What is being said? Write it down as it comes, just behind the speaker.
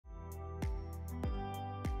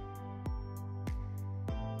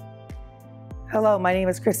Hello, my name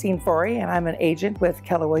is Christine Forey, and I'm an agent with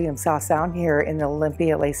Keller Williams South Sound here in the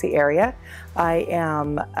Olympia, Lacey area. I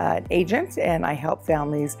am an agent, and I help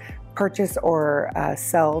families purchase or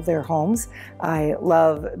sell their homes. I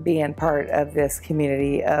love being part of this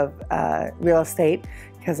community of real estate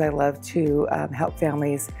because I love to help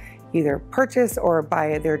families either purchase or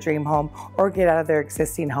buy their dream home or get out of their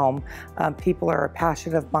existing home. People are a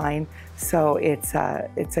passion of mine, so it's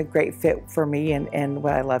a great fit for me and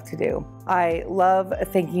what I love to do. I love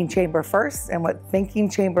thinking chamber first, and what thinking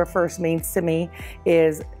chamber first means to me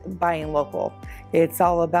is buying local. It's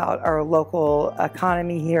all about our local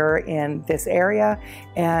economy here in this area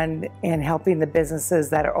and helping the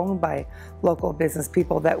businesses that are owned by local business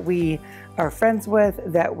people that we are friends with,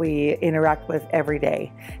 that we interact with every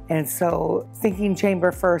day. And so thinking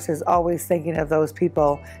chamber first is always thinking of those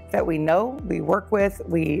people that we know, we work with,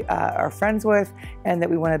 we are friends with, and that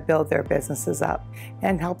we want to build their businesses up,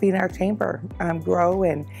 and helping our chamber grow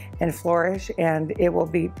and flourish, and it will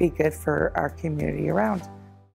be good for our community around.